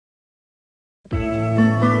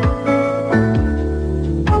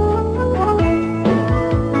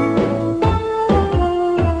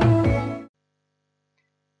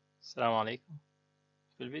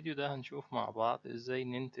في الفيديو ده هنشوف مع بعض ازاي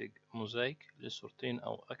ننتج موزايك لصورتين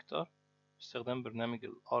او اكتر باستخدام برنامج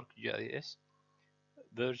الارك جي اي اس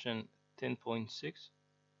فيرجن 10.6.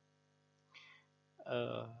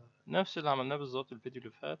 نفس اللي عملناه بالظبط في الفيديو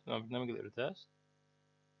اللي فات مع برنامج الارداس،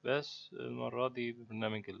 بس المرة دي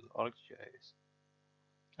ببرنامج الارك جي اي اس.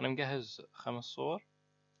 انا مجهز 5 صور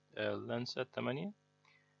لانسات 8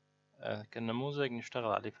 كنموذج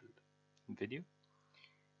نشتغل عليه في الفيديو.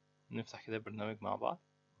 نفتح كده البرنامج مع بعض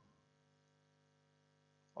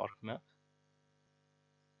ارك ماب.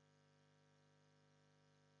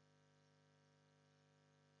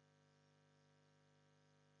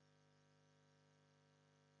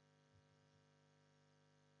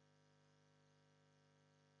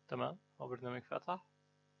 تمام، هو برنامج فتح.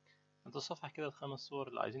 نتصفح كده ال5 صور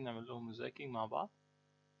اللي عايزين نعمل لهم موزايكينج مع بعض.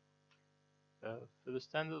 في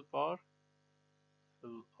الستاندرد بار في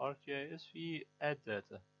الارك جي اي اس في اد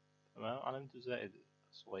داتا، تمام، علامة زائد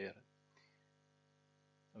صغيرة.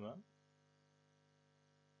 تمام،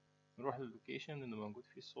 نروح لللوكيشن اللي موجود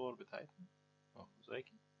فيه الصور بتاعتنا او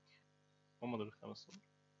موزايكينج. هم دول ال5 صور.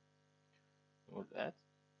 نقول اد.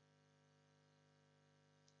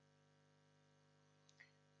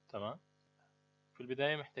 تمام، في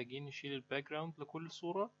البداية محتاجين نشيل الباك جراوند لكل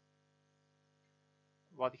صورة،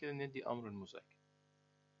 وبعد كده ندي امر الموزايك.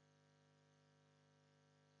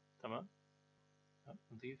 تمام،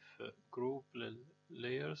 نضيف جروب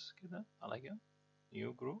لللايرز كده على جنب،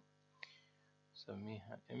 نيو جروب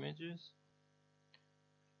نسميها images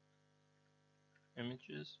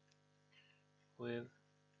with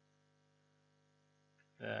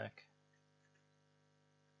background.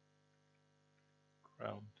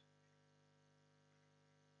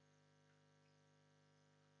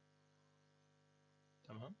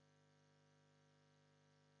 تمام،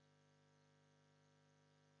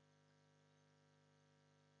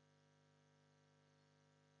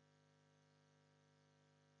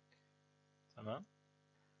 تمام.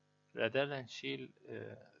 الأداة اللي هنشيل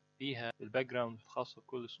بيها الباك جراوند الخاصة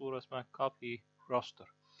بكل صورة اسمها copy raster.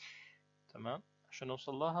 تمام، عشان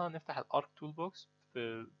نوصل لها نفتح الارك تول بوكس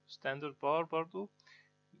في ستاندرد بار برضو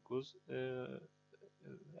الجزء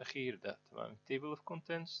الأخير ده. تمام، table of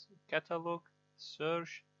contents catalog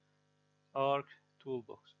search arc tool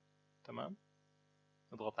box. تمام،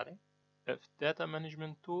 نضغط عليه في data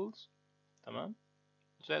management tools. تمام،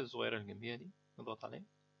 الزائد الصغيرة اللي جنبيها دي نضغط عليه،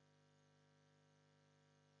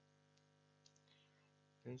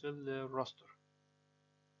 ننزل الراستر.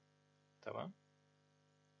 تمام،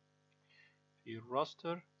 في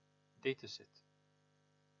الراستر داتا سيت.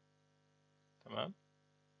 تمام،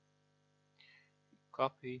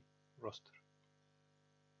 copy raster.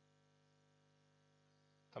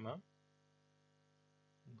 تمام،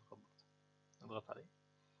 نضغط عليه.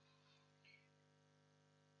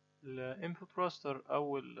 الانبوت راستر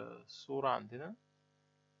اول صورة عندنا،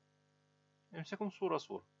 نمسكهم صورة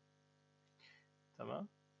صورة. تمام،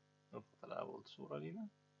 نضغط على اول صورة لينا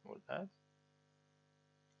نقول اد.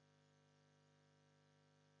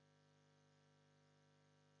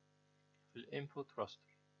 في الانبوت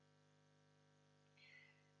راستر.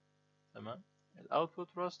 تمام،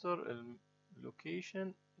 الاوتبوت راستر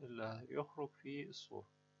اللوكيشن اللي هيخرج فيه الصورة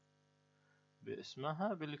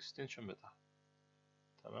باسمها بالاكستنشن بتاعها.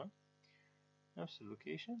 تمام، نفس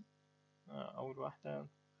اللوكيشن. اول واحدة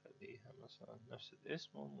نخليها مثلا نفس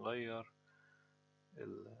الاسم ونغير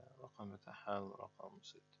الرقم بتاعها لرقم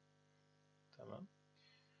 6. تمام،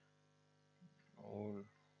 نقول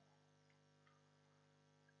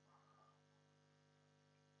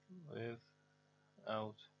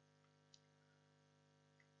without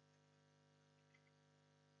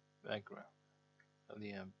background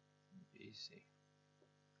خليها BC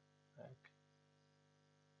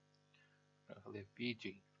خليها BG.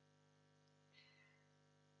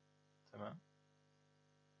 تمام،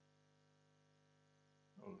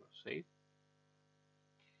 نقول save.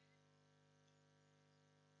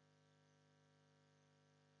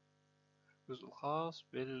 الجزء الخاص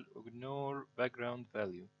ignore background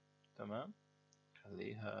value. تمام،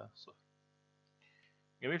 خليها 0.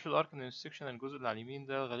 جميل في الارك ان السكشن الجزء اللي على اليمين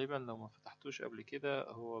ده غالبا لو ما فتحتوش قبل كده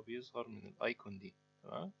هو بيظهر من الايكون دي.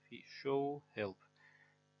 تمام، في show help.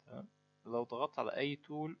 تمام، لو ضغطت على اي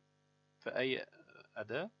تول في اي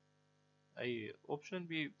اداة اي اوبشن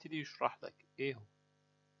بيبتدي يشرح لك ايه هو،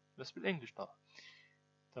 بس بالانجلش طبعا.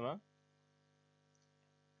 تمام،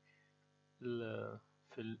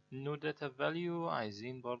 في النو داتا فاليو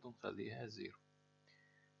عايزين برضو نخليها 0.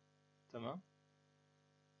 تمام،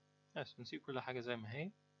 بس نسيب كل حاجة زي ما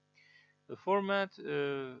هي. الفورمات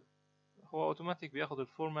هو اوتوماتيك بياخد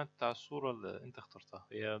الفورمات بتاع الصورة اللي انت اخترتها،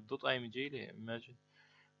 هي .img اللي هي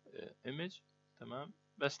image. تمام،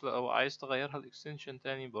 بس لو عايز تغيرها الاكستنشن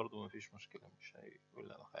تاني برضو مفيش مشكلة، مش هيقول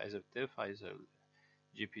لك عايزها بالتف، عايزها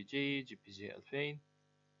جي بي جي 2000،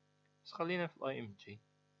 بس خلينا في الاي ام جي.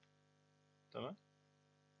 تمام،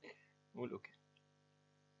 نقول اوكي.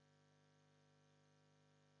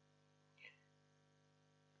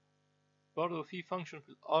 برضو في فانكشن في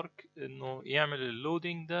الارك انه يعمل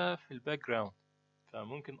اللودينج ده في الباك جراوند،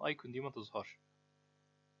 فممكن ايكون دي ما تظهرش.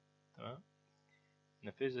 تمام،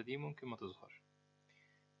 النافذة دي ممكن ما تظهرش،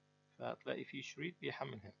 فهتلاقي في شريط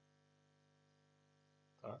بيحمل هنا.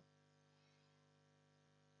 تمام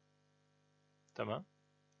تمام،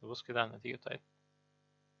 نبص كده على النتيجة بتاعتنا.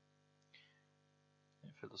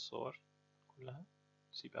 نقفل الصور كلها،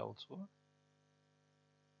 نسيب أول صورة،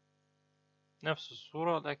 نفس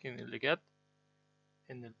الصورة، لكن اللي جد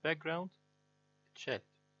إن الباك جراوند اتشال.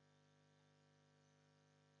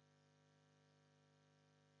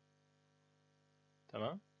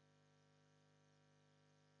 تمام،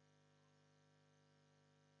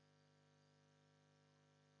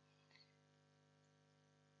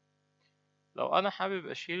 لو أنا حابب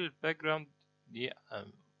أشيل الباك جراوند دي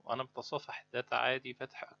وأنا بتصفح الداتا عادي،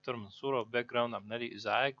 فاتح أكتر من صورة والباك جراوند عملي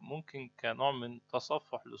إزعاج، ممكن كنوع من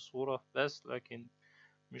تصفح للصورة بس، لكن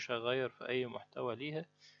مش هغير في أي محتوى ليها.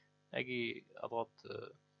 أجي أضغط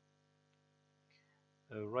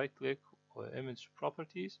right click و image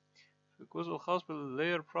properties. في الجزء الخاص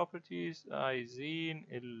بالlayer properties عايزين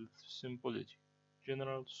ال symbology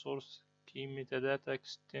general source key metadata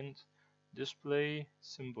extent display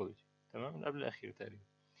symbology. تمام، من قبل الأخير تقريبا.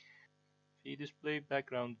 في display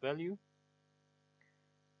background value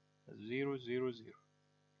 000،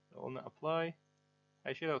 لو قلنا apply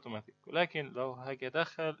هيشيلها اوتوماتيك، لكن لو هاجي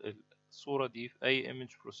ادخل الصورة دي في اي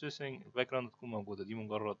image processing الباك جراوند تكون موجودة، دي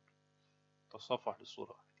مجرد تصفح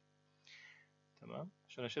للصورة. تمام،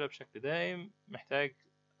 عشان اشيلها بشكل دائم محتاج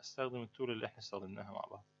استخدم التول اللي احنا استخدمناها مع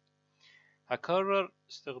بعض. هكرر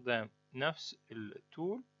استخدام نفس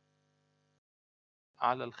التول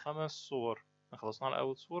على ال5 صور. خلصنا على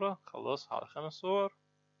اول صورة، خلصها على 5 صور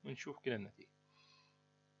ونشوف كده النتيجة.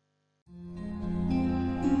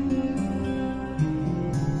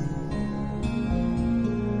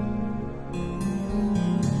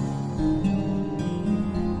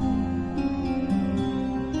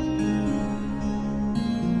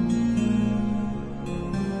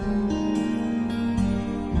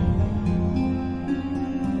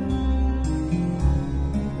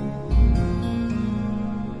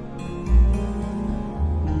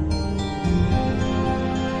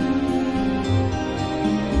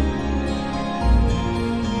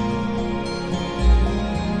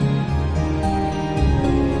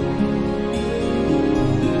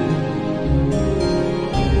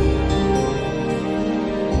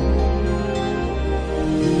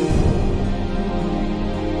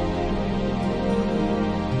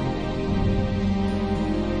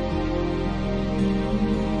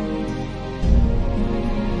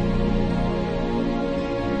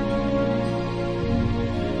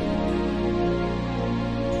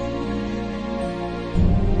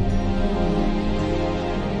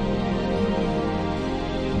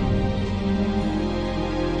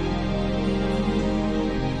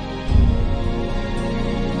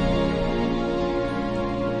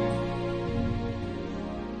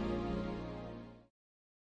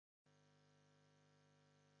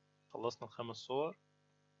 خلصنا ال5 صور،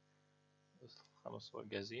 بس 5 صور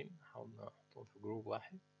جاهزين. نحاول نحطهم في جروب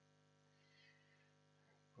واحد.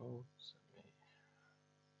 جروب نسميه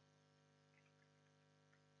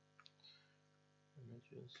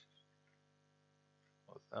images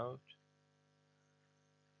without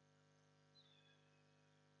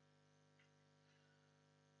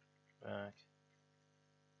background.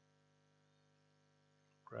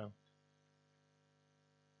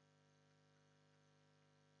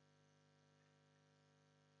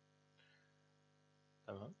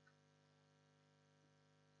 تمام،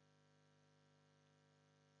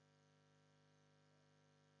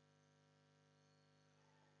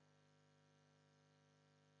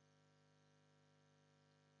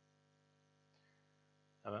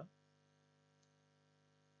 تمام.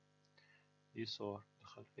 دي صور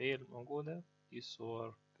الخلفية الموجودة، دي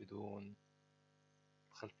صور بدون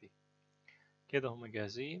خلفية. كده هما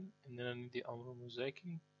جاهزين إننا ندي أمر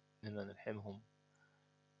موزايكينج، إننا نلحمهم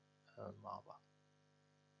مع بعض.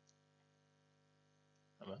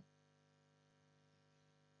 تمام،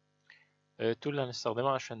 التول اللي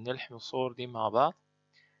هنستخدمها عشان نلحم الصور دي مع بعض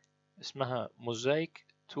اسمها موزايك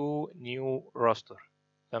تو نيو راستر.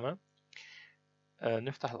 تمام،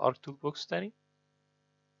 نفتح الارك تول بوكس تاني.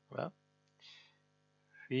 تمام،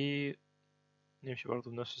 في نمشي برضو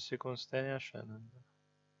بنفس السيكونس تاني عشان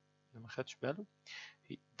اللي ما خدش باله،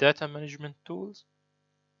 في data management tools،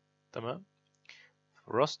 تمام،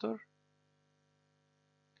 raster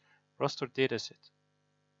data set،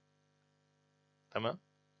 تمام،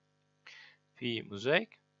 في mosaic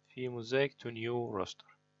to new raster،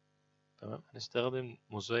 تمام، هنستخدم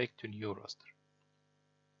mosaic to new raster.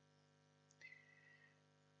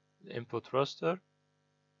 input raster،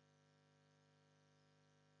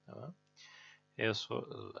 تمام، هي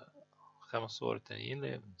الخمس صور التانيين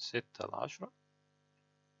اللي هي من 6 ل 10.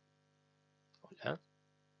 والآن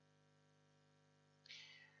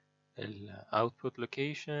ال output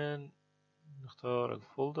location، نختار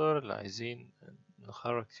الفولدر اللي عايزين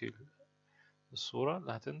نخرج فيه الصورة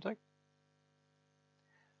اللي هتنتج،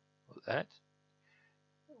 والآد،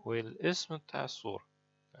 والاسم بتاع الصورة،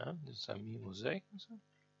 تمام، نسميه موزايك مثلا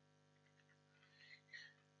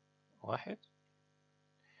 1.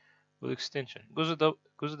 والاكستنشن،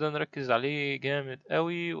 الجزء ده نركز عليه جامد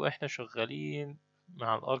قوي واحنا شغالين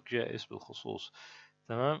مع الارك جي اس بالخصوص،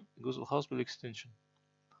 تمام. الجزء الخاص بالاكستنشن،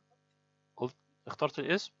 اخترت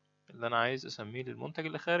الاسم اللي انا عايز اسميه للمنتج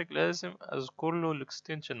اللي خارج، لازم اذكر له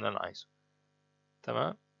الاكستنشن اللي انا عايزه،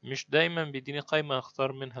 تمام. مش دايما بيديني قائمة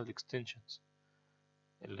اختار منها الاكستنشنز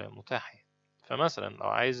المتاحة، فمثلا لو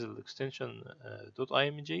عايز الاكستنشن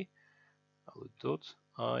 .img او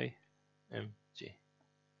 .img،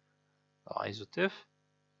 لو عايزه TIFF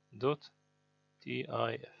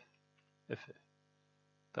 .tif،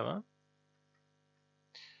 تمام.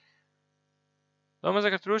 لو ما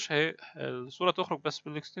ذاكرتلوش الصورة تخرج بس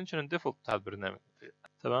بالاكستنشن الديفولت بتاع البرنامج،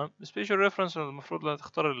 تمام. سبيشال ريفرنس المفروض لا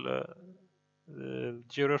تختار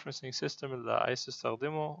الجيو ريفرنسنج سيستم اللي عايز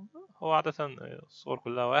تستخدمه، هو عادة الصور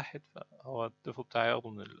كلها واحد، فهو الديفولت بتاعي ياخده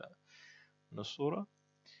من الصورة.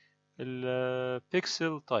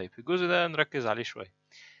 البيكسل تايب، الجزء ده نركز عليه شوية.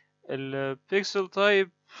 البيكسل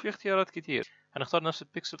تايب في اختيارات كتير، هنختار نفس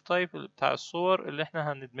البيكسل تايب بتاع الصور اللي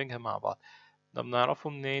احنا هندمجها مع بعض. ده بنعرفه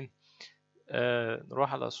منين؟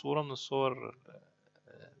 نروح على صورة من الصور اللي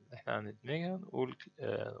احنا هندمجها، نقول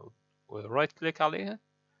رايت كليك عليها،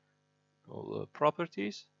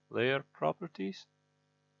 properties layer properties،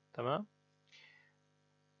 تمام.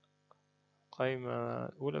 قائمة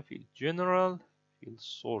الأولى في general، في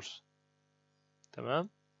source، تمام،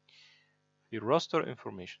 في raster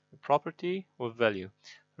information، property و value.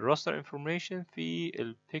 raster information في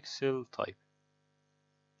البيكسل type،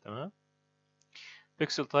 تمام.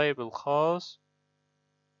 pixel type الخاص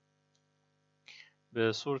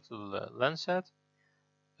بصورة اللانسات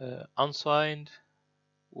unsigned،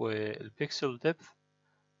 والبيكسل depth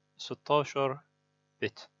 16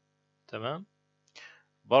 بت، تمام.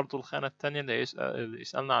 برضو الخانة التانية اللي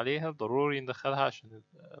يسألنا عليها ضروري ندخلها عشان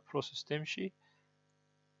البروسيس تمشي،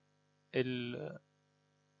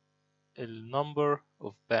 number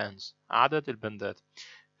of bands، عدد البندات.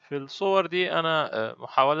 في الصور دي أنا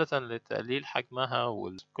محاولة لتقليل حجمها،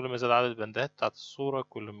 وكل ما زاد عدد البندات بتاعت الصورة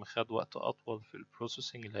كل ما خد وقت أطول في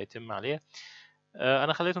البروسيسنج اللي هيتم عليها.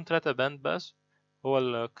 أنا خليتهم 3 باند بس، هو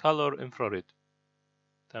الكالر انفراريد،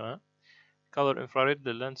 تمام. كالر انفراريد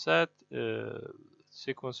لللانسات،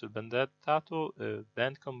 سيكونس البندات بتاعته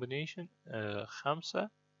باند كومبينيشن 5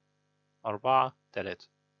 4 3،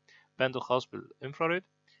 باند الخاص بالانفراريد،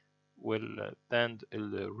 والباند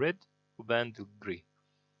الريد، وباند الجري،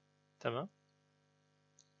 تمام.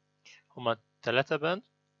 هما 3 باند،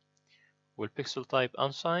 والبيكسل تايب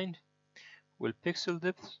unsigned، والبيكسل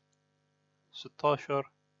ديبث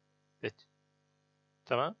 16 بت،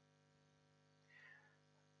 تمام.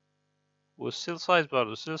 والسيل سايز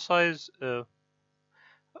برضه، السيل سايز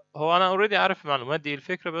هو انا اوريدي عارف المعلومات دي،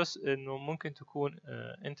 الفكرة بس انه ممكن تكون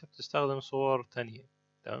انت بتستخدم صور تانية،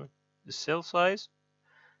 تمام. السيل سايز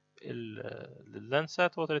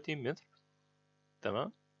لللانسات هو 30 متر،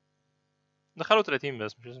 تمام. دخلوا 30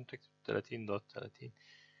 بس، مش لازم تكتب 30.30،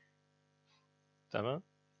 تمام.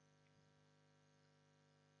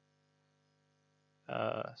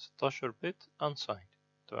 16 بت unsigned،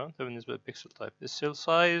 تمام. ده بالنسبة للبيكسل تايب. السيل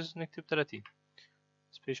سايز نكتب 30.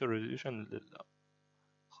 سبيشال ريزوليوشن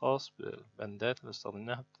خاص بالبندات اللي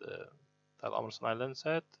استخدمناها بتاع الأمر الصناعي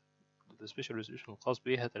لانسات، السبيشال ريزوليوشن الخاص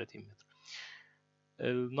بيها 30 متر.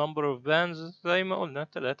 النمبر اوف باندز زي ما قلنا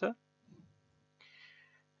 3.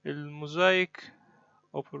 الموزايك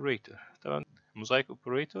اوبريتور، تمام. الموزايك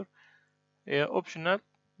اوبريتور هي اوبشنال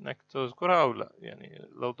انك تذكرها او لا، يعني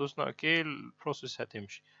لو دوسنا اوكي البروسيس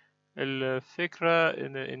هتمشي. الفكرة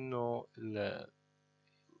انه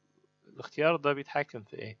الاختيار ده بيتحكم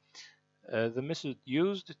في ايه؟ the method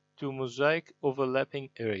used to mosaic overlapping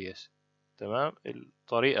areas، تمام.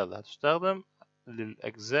 الطريقة اللي هتستخدم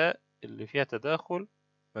للأجزاء اللي فيها تداخل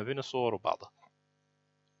ما بين الصور وبعضها،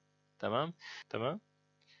 تمام.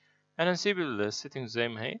 احنا نسيب السيتنجز زي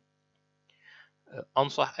ما هي.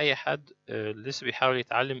 انصح اي حد لسه بيحاول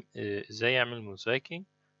يتعلم ازاي يعمل موزايكينج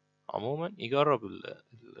عموما يجرب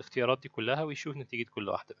الاختيارات دي كلها ويشوف نتيجة كل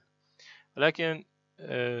واحدة منها. ولكن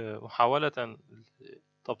محاولة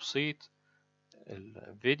تبسيط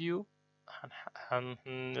الفيديو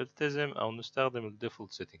هنلتزم او نستخدم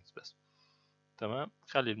الديفولت سيتنجز بس. تمام.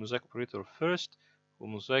 خلي الموزايك اوبريتور فيرست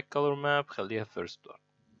وموزايك كولر ماب خليها فيرست برضه.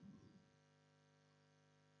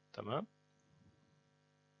 تمام.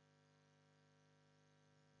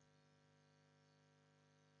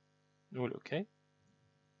 نقول اوكي.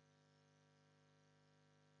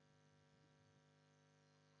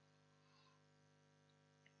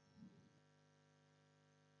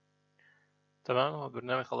 تمام. هو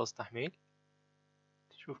البرنامج خلص تحميل.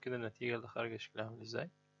 تشوف كده النتيجة اللي خارجة شكلها عامل ازاي.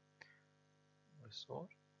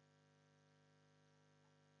 الصور.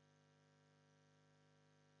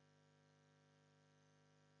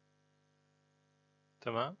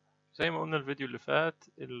 تمام. زي ما قلنا الفيديو اللي فات،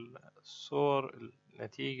 الصور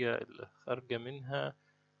النتيجة اللي خارجة منها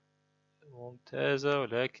ممتازة،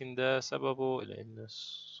 ولكن ده سببه لأن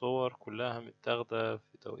الصور كلها متاخدة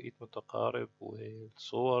في توقيت متقارب،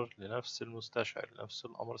 والصور لنفس المستشعر لنفس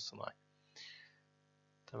القمر الصناعي.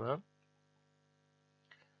 تمام.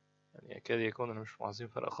 يعني يكاد يكون أنا مش ملاحظين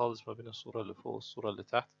فرق خالص ما بين الصورة اللي فوق والصورة اللي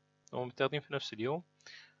تحت، هم متاخدين في نفس اليوم،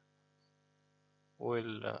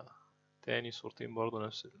 والتاني صورتين برضو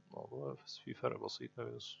نفس الموضوع، بس في فرق بسيط ما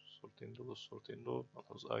بين الصورتين دول والصورتين دول.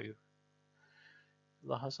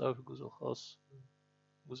 لاحظ أوي في الجزء الخاص،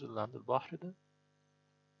 الجزء اللي عند البحر ده.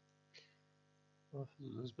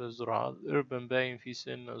 بالنسبة للزراعات الأربن باين في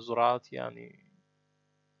سن الزراعات يعني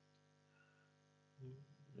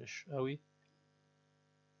مش قوي.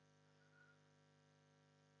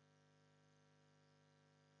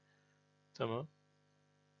 تمام.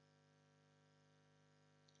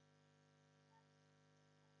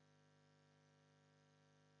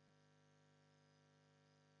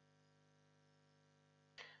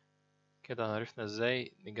 كده عرفنا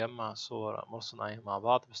ازاي نجمع صور أقمار صناعية مع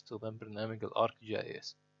بعض باستخدام برنامج الارك جي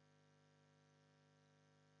اس.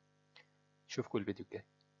 اشوفكم الفيديو الجاي.